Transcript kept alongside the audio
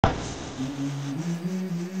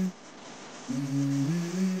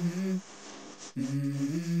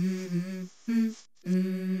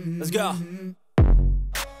Let's go.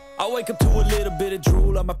 I wake up to a little bit of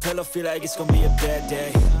drool on my pillow, feel like it's gonna be a bad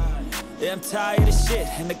day. Yeah, I'm tired of shit,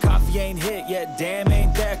 and the coffee ain't hit yet, damn,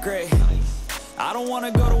 ain't that great. I don't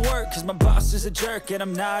wanna go to work, cause my boss is a jerk, and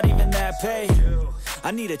I'm not even that paid.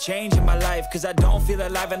 I need a change in my life, cause I don't feel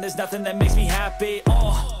alive, and there's nothing that makes me happy.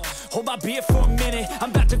 Hold my beer for a minute,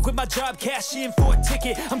 I'm about to quit my job, cash in for a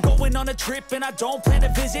ticket. I'm going on a trip and I don't plan to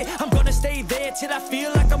visit. I'm gonna stay there till I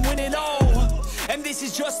feel like I'm winning, and this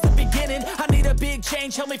is just the beginning. I need a big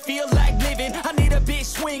change, help me feel like living. I need a big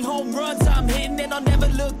swing, home runs I'm hitting, and I'll never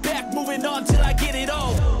look back, moving on till I get it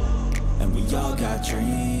all. And we all got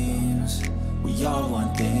dreams, we all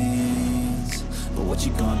want things, but what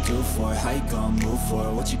you gonna do for it? How you gonna move for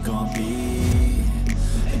it? What you gonna be?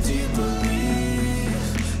 And do you believe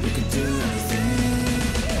you can do anything?